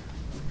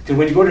 Because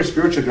when you go to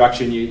spiritual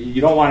direction,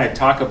 you don't want to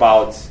talk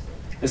about,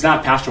 it's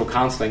not pastoral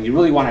counseling. You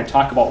really want to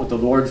talk about what the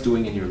Lord's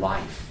doing in your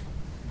life.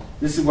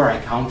 This is where I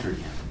encountered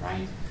him,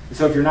 right? And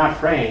so if you're not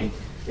praying,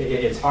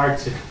 it's hard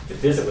to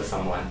visit with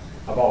someone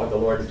about what the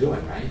Lord is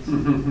doing, right?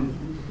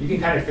 You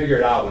can kind of figure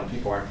it out when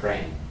people aren't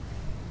praying.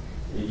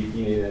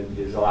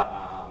 There's a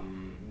lot,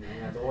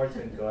 the Lord's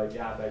been good,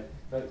 yeah,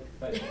 but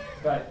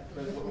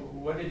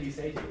what did he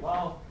say to you?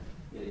 Well,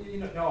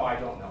 no, I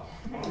don't know.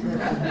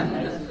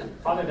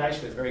 Father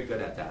Deich was very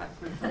good at that.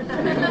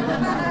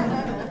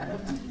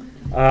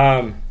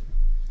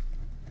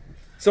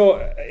 So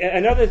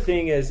another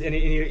thing is, and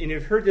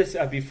you've heard this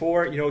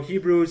before,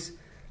 Hebrews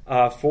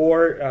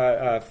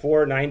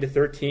 4, 9 to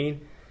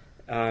 13.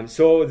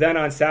 So then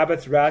on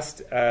Sabbath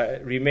rest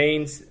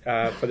remains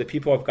for the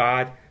people of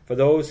God. For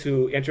those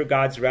who enter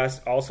God's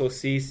rest also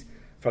cease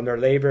from their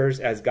labors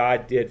as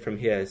God did from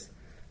his.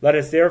 Let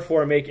us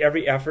therefore make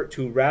every effort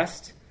to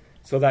rest,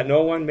 so that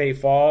no one may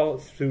fall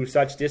through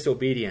such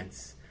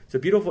disobedience. It's a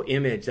beautiful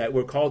image that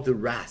we're called to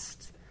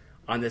rest.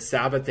 On the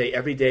Sabbath day,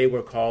 every day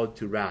we're called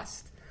to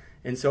rest.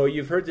 And so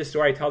you've heard this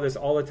story, I tell this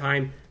all the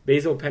time.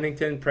 Basil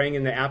Pennington, praying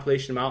in the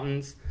Appalachian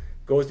Mountains,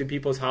 goes to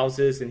people's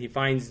houses and he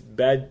finds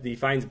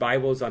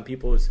Bibles on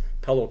people's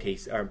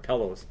pillowcase or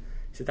pillows.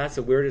 He said, that's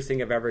the weirdest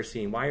thing I've ever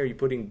seen. Why are you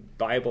putting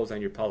Bibles on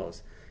your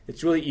pillows?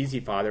 It's really easy,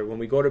 Father. When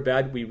we go to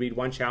bed, we read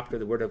 1 chapter of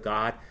the Word of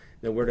God.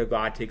 The Word of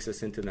God takes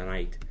us into the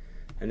night.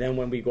 And then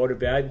when we go to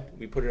bed,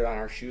 we put it on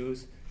our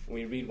shoes, and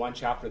we read 1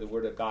 chapter of the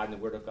Word of God, and the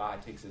Word of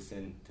God takes us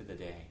into the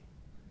day.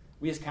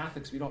 We as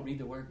Catholics, we don't read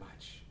the Word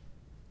much.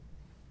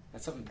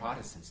 That's something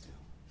Protestants do.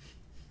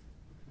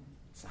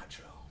 It's not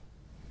true.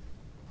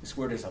 This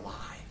Word is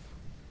alive.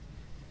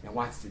 It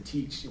wants to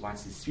teach. It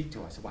wants to speak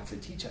to us. It wants to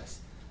teach us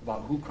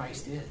about who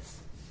Christ is.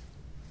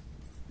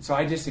 So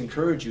I just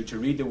encourage you to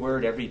read the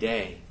Word every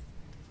day,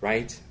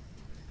 right?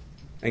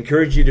 I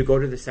encourage you to go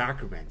to the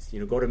sacraments.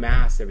 Go to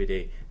Mass every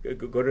day.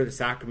 Go to the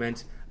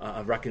sacrament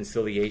of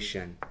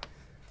reconciliation.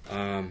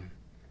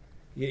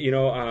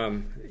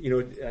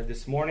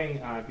 This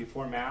morning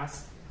before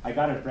Mass, I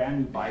got a brand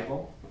new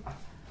Bible.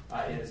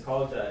 And it's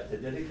called the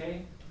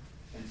Didache.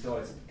 And so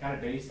it's kind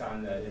of based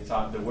on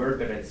the Word,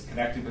 but it's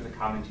connected with the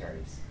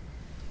commentaries.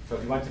 So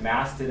if you went to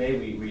Mass today,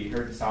 we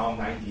heard Psalm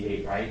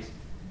 98, right?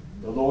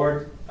 The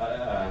Lord,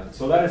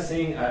 so let us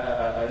sing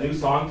a new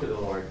song to the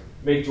Lord.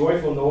 Make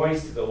joyful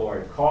noise to the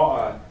Lord.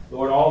 Call,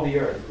 Lord, all the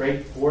earth.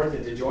 Break forth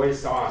into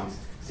joyous songs.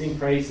 Sing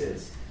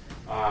praises.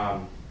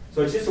 So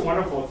it's just a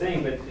wonderful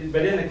thing.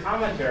 But in the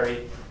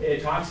commentary,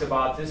 it talks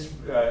about this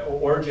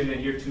origin in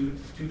year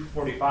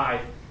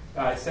 245.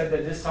 It said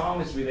that this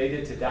psalm is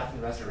related to death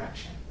and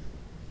resurrection.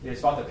 It's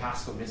about the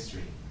Paschal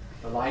mystery,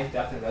 the life,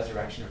 death, and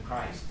resurrection of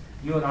Christ.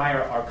 You and I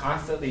are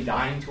constantly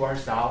dying to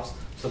ourselves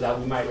so that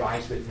we might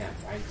rise with Him,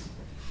 right?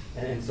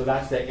 And so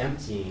that's the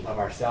emptying of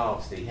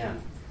ourselves to Him.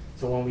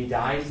 So when we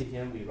die to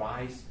Him, we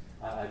rise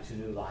to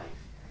new life.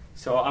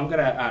 So I'm going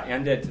to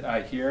end it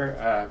here.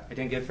 I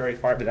didn't get very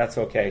far, but that's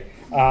okay.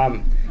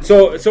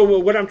 So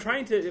what I'm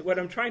trying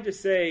to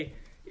say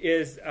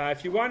is,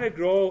 if you want to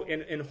grow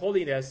in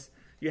holiness,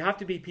 you have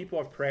to be people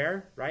of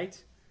prayer,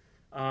 right?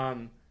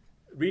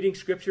 Reading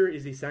Scripture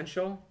is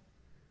essential.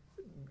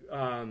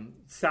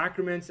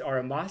 Sacraments are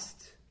a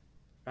must,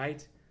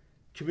 right?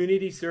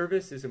 Community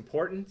service is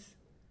important.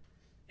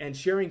 And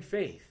sharing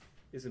faith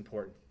is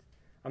important.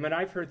 I mean,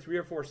 I've heard 3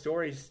 or 4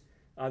 stories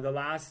the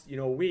last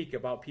week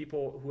about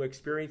people who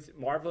experienced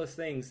marvelous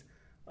things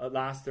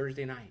last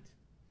Thursday night.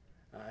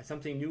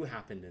 Something new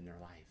happened in their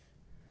life.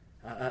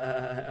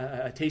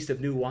 A taste of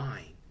new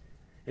wine.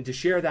 And to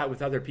share that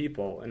with other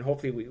people. And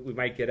hopefully we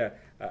might get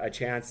a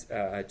chance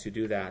to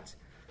do that.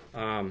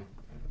 And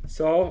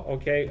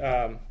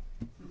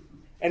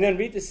then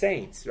read the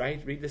saints,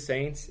 right? Read the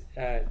saints.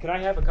 Can I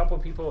have a couple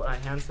of people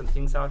hand some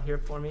things out here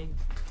for me?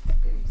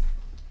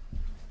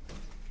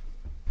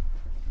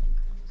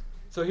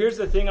 So here's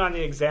the thing on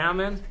the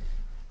examen.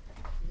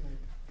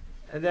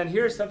 And then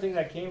here's something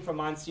that came from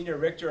Monsignor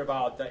Richter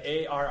about the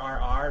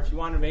ARRR. If you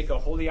want to make a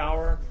holy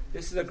hour,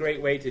 this is a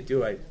great way to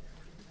do it.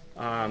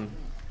 And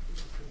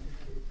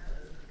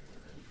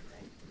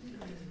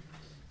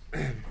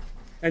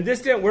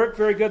this didn't work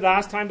very good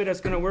last time, but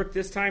it's going to work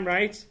this time,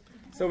 right?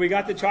 So we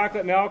got the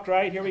chocolate milk,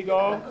 right? Here we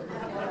go.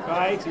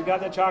 Right? We got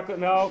the chocolate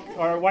milk,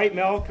 or white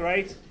milk,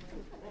 right?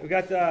 We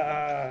got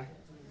the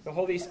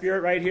Holy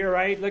Spirit right here,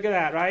 right? Look at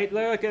that, right?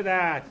 Look at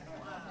that.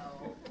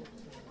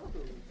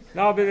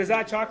 No, but is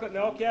that chocolate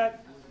milk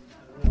yet?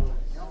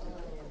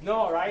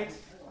 No, right?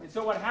 And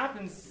so what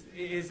happens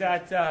is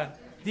that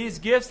these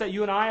gifts that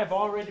you and I have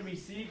already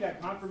received at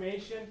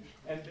confirmation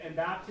and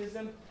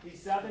baptism,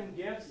 these 7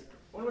 gifts,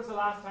 when was the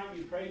last time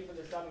you prayed for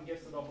the 7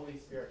 gifts of the Holy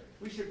Spirit?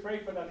 We should pray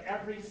for them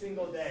every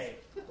single day,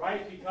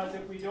 right? Because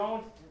if we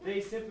don't, they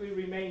simply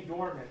remain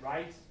dormant,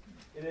 right?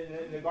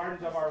 In the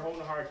gardens of our own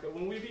hearts. But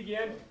when we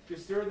begin to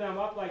stir them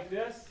up like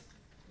this,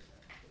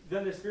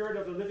 then the Spirit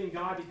of the living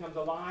God becomes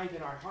alive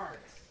in our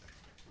hearts.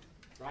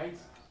 Right?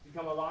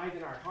 Become alive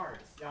in our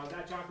hearts. Now, is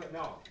that chocolate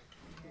milk?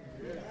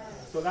 Yes.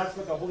 So that's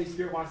what the Holy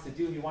Spirit wants to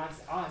do. He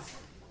wants us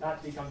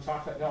not to become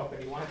chocolate milk,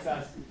 but He wants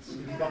us to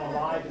become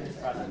alive in His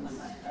presence.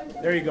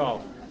 There you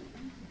go.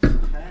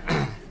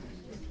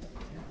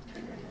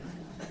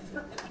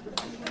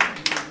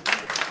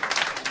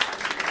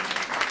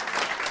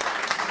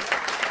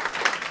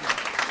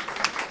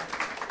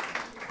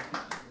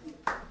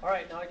 All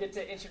right, now I get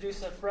to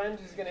introduce a friend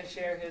who's going to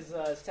share his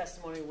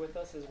testimony with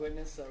us, his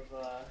witness of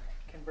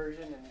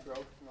conversion and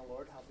growth in the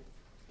Lord, how the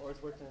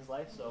Lord's worked in his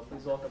life. So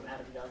please welcome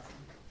Adam Johnson.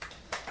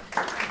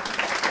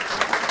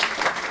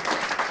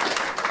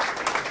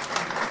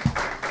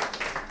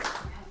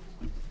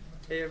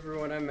 Hey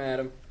everyone, I'm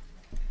Adam.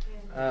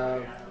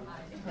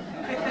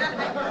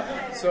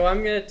 So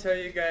I'm going to tell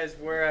you guys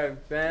where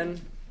I've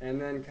been and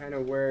then kind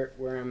of where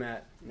I'm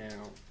at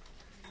now.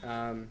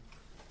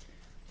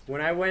 When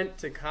I went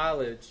to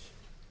college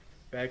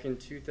back in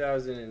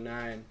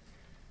 2009,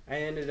 I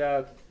ended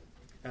up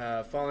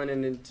falling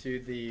into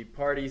the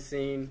party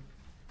scene,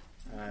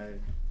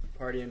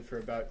 partying for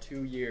about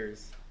 2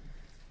 years.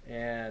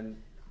 And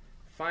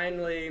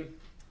finally,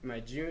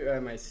 my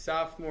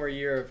sophomore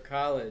year of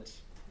college,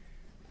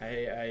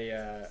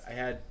 I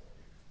had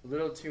a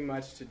little too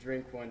much to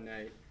drink one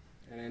night.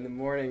 And in the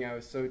morning, I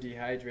was so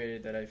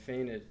dehydrated that I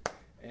fainted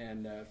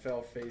and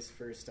fell face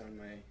first on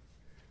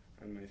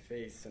my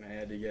face, and I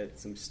had to get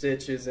some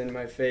stitches in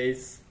my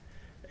face.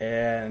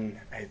 And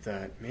I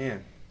thought,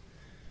 man,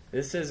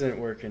 this isn't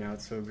working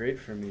out so great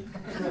for me.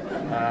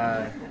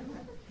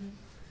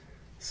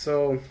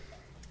 So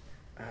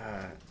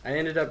I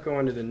ended up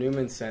going to the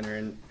Newman Center,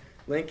 and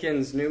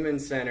Lincoln's Newman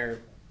Center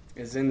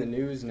is in the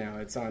news now.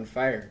 It's on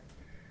fire.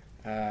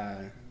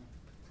 And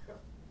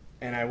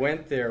I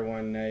went there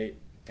one night,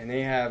 and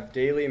they have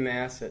daily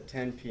mass at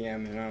 10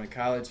 p.m., and on a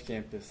college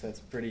campus,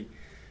 that's pretty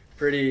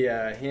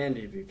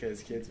handy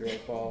because kids are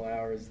up all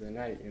hours of the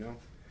night, you know.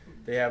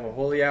 They have a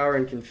holy hour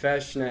and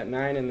confession at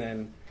 9 and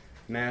then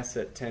Mass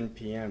at 10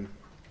 p.m.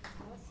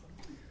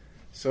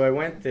 So I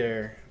went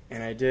there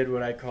and I did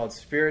what I called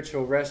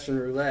spiritual Russian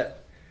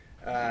roulette.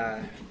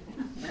 I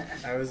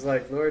was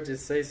like, Lord,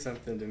 just say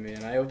something to me.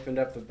 And I opened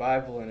up the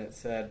Bible and it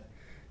said,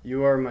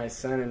 "You are my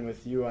son and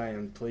with you I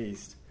am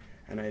pleased."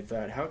 And I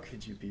thought, how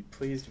could you be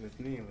pleased with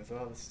me with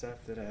all the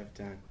stuff that I've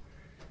done?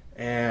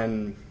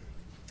 And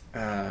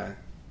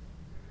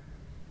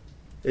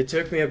it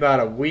took me about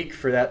a week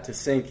for that to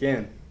sink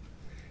in.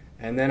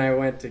 And then I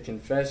went to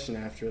confession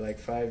after like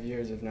 5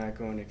 years of not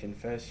going to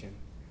confession.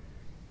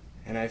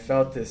 And I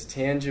felt this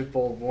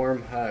tangible,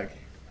 warm hug.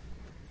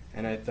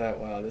 And I thought,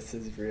 wow, this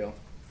is real.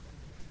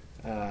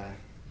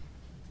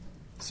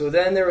 So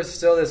then there was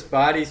still this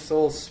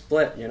body-soul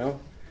split,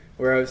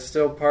 where I was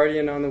still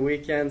partying on the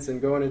weekends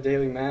and going to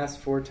daily Mass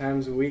 4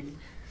 times a week.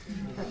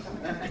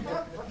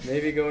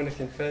 Maybe going to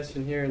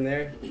confession here and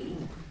there.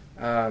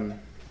 And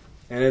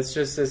it's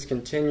just this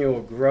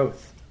continual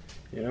growth,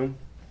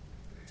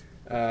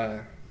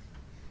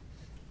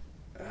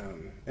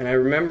 And I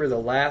remember the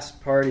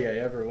last party I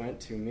ever went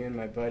to, me and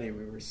my buddy,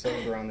 we were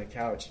sober on the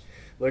couch,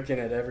 looking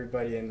at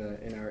everybody in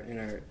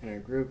our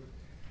group,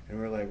 and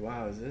we're like,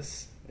 wow, is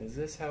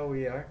this how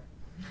we are?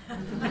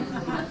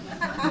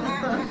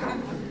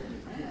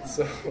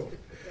 So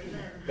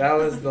that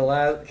was the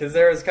last, because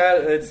it's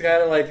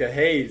kind of like a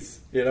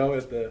haze, at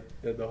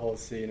the whole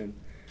scene. And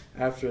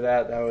after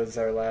that was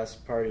our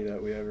last party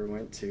that we ever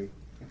went to.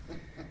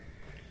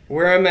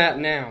 Where I'm at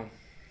now.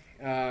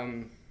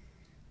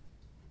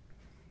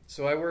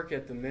 So I work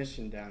at the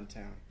Mission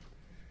downtown.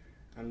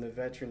 I'm the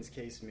Veterans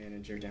Case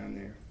Manager down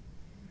there.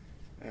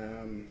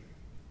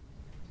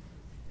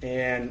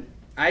 And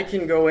I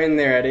can go in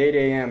there at 8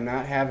 a.m.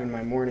 not having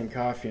my morning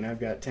coffee, and I've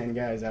got 10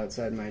 guys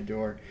outside my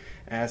door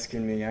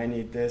asking me, I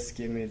need this,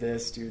 give me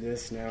this, do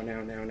this, now.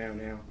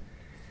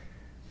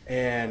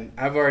 And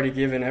I've already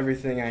given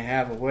everything I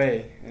have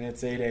away, and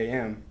it's 8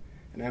 a.m.,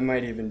 and I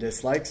might even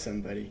dislike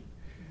somebody,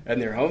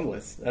 and they're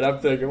homeless. And I'm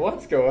thinking,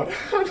 what's going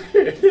on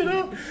here,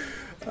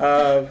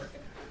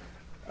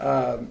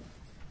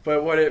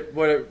 But what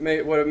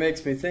it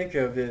makes me think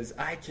of is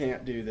I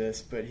can't do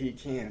this, but he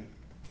can,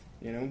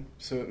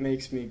 So it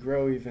makes me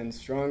grow even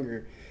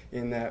stronger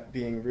in that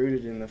being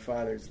rooted in the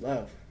Father's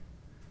love.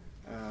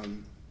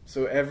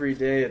 So every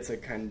day it's a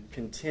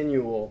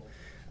continual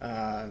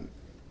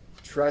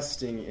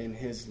trusting in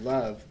His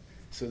love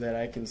so that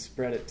I can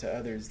spread it to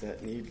others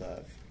that need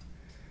love.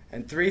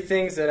 And 3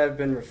 things that I've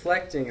been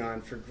reflecting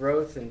on for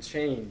growth and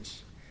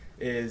change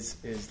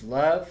is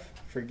love,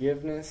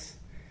 forgiveness,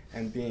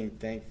 and being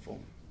thankful.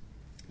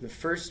 The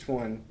first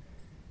one,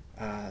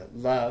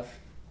 love.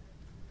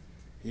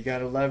 You got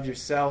to love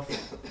yourself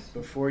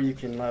before you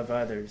can love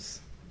others,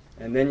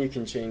 and then you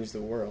can change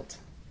the world.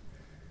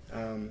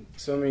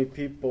 So many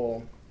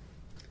people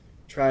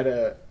try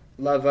to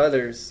love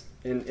others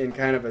in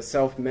kind of a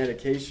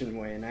self-medication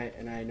way,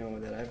 and I know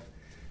that I've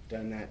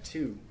done that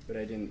too, but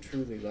I didn't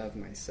truly love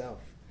myself.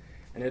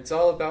 And it's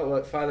all about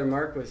what Father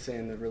Mark was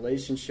saying, the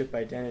relationship,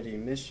 identity,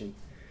 mission.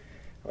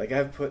 Like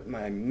I've put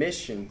my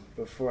mission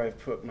before I've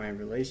put my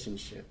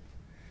relationship.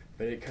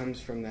 But it comes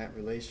from that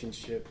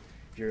relationship,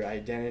 your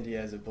identity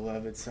as a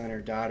beloved son or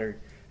daughter,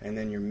 and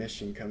then your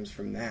mission comes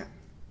from that.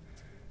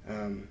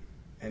 And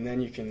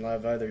then you can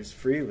love others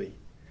freely.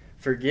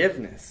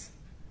 Forgiveness.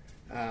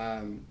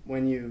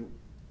 When you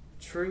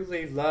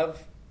truly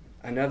love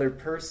another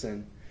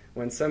person,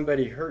 when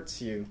somebody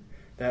hurts you,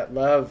 that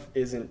love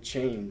isn't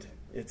chained.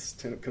 It's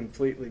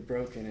completely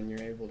broken, and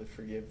you're able to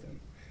forgive them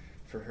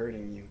for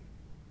hurting you.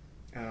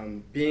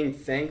 Being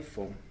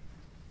thankful.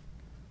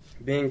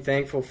 Being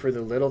thankful for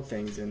the little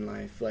things in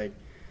life.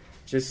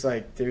 Just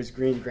like there's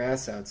green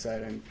grass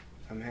outside,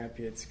 I'm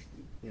happy it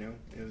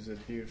was a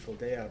beautiful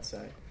day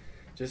outside.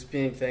 Just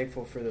being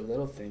thankful for the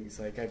little things,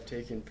 like I've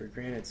taken for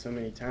granted so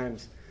many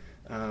times.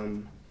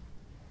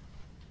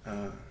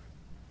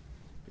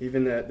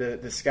 Even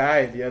the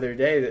sky the other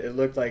day, it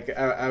looked like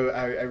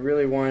I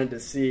really wanted to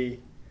see.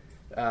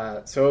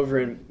 So over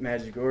in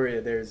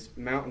Medjugorje, there's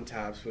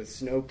mountaintops with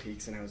snow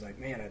peaks, and I was like,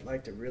 man, I'd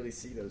like to really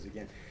see those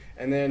again.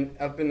 And then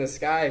up in the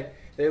sky,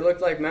 they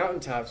looked like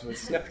mountaintops with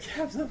snow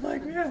caps. I'm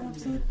like, yeah,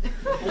 absolutely.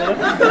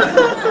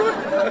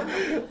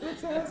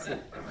 That's awesome.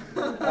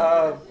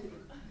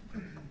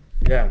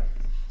 Yeah.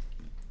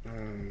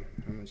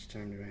 How much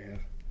time do I have?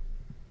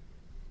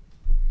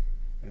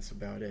 That's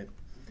about it.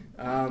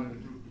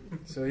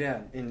 So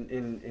yeah,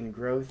 in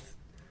growth,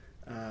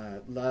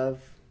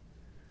 love,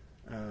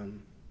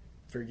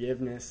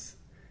 forgiveness,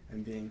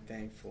 and being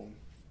thankful.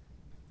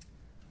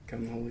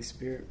 Come, Holy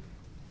Spirit.